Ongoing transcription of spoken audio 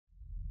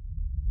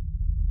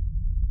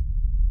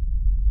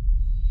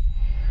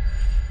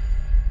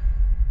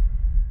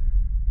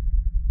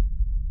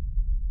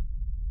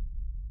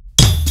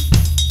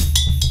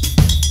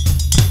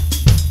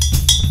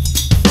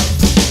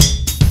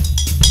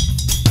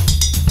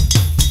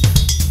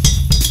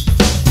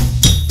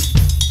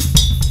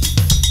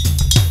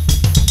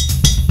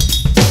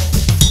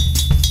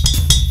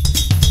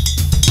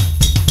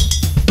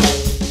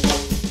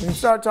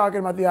start talking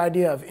about the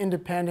idea of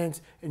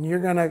independence, and you're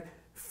going to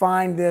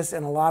find this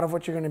in a lot of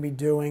what you're going to be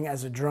doing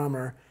as a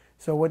drummer.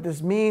 So what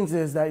this means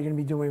is that you're going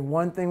to be doing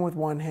one thing with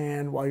one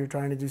hand while you're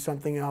trying to do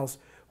something else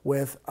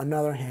with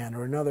another hand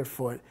or another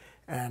foot.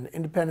 And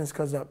independence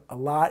comes up a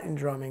lot in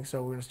drumming,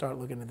 so we're going to start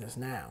looking at this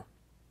now.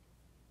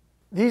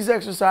 These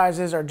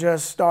exercises are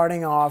just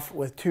starting off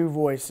with two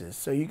voices.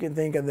 So you can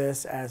think of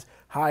this as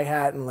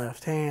hi-hat and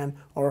left hand,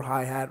 or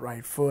hi-hat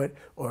right foot,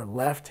 or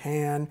left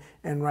hand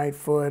and right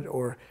foot,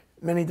 or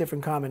many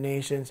different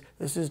combinations.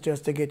 This is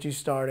just to get you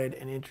started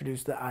and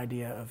introduce the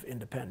idea of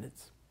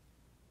independence.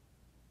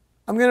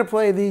 I'm going to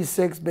play these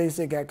 6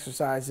 basic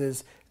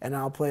exercises, and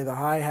I'll play the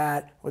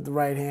hi-hat with the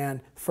right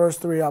hand. The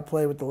first 3 I'll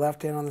play with the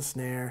left hand on the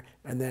snare,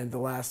 and then the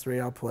last 3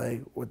 I'll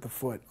play with the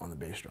foot on the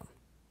bass drum.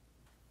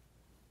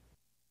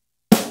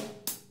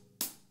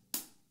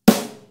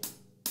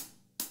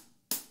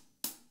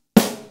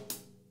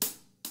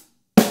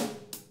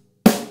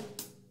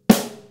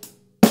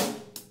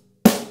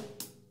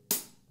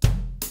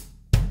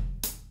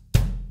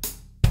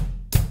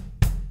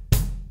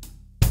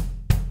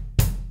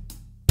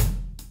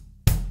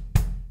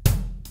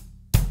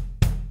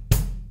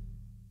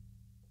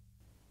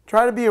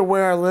 Try to be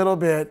aware a little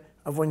bit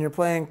of when you're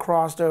playing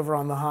crossed over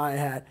on the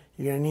hi-hat.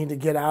 You're going to need to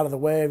get out of the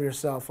way of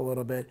yourself a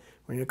little bit.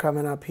 When you're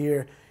coming up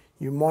here,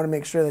 you want to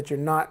make sure that you're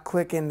not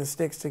clicking the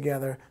sticks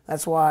together.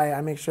 That's why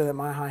I make sure that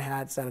my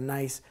hi-hat's at a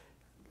nice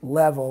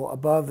level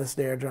above the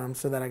snare drum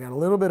so that I got a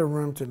little bit of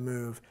room to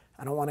move.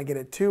 I don't want to get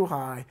it too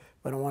high,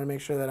 but I want to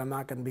make sure that I'm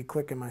not going to be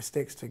clicking my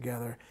sticks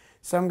together.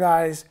 Some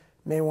guys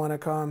may want to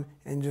come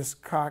and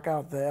just cock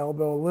out the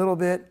elbow a little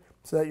bit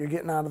so that you're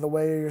getting out of the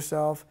way of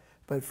yourself.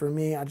 But for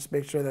me, I just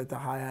make sure that the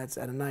hi-hat's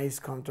at a nice,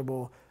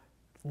 comfortable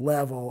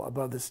level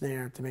above the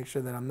snare to make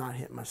sure that I'm not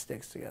hitting my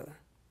sticks together.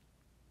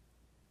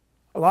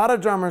 A lot of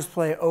drummers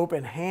play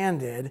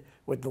open-handed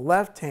with the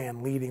left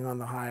hand leading on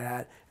the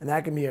hi-hat, and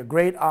that can be a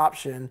great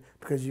option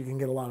because you can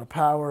get a lot of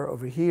power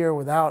over here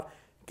without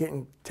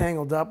getting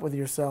tangled up with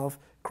yourself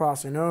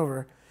crossing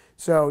over.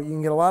 So you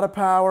can get a lot of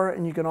power,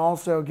 and you can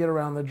also get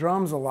around the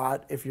drums a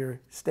lot if you're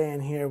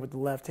staying here with the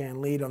left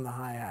hand lead on the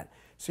hi-hat.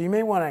 So you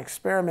may want to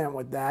experiment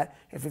with that.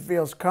 If it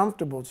feels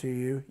comfortable to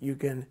you, you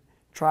can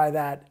try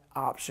that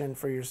option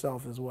for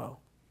yourself as well.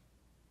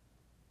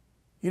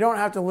 You don't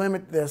have to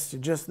limit this to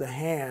just the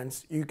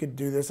hands. You could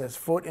do this as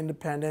foot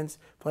independence,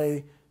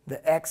 play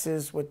the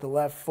X's with the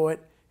left foot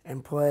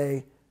and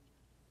play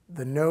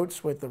the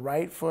notes with the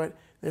right foot.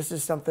 This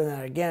is something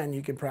that, again,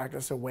 you can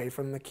practice away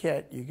from the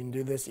kit. You can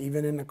do this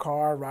even in the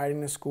car,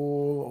 riding to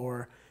school,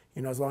 or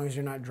as long as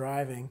you're not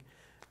driving.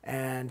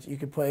 And you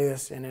could play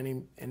this in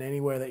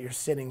anywhere that you're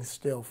sitting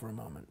still for a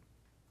moment.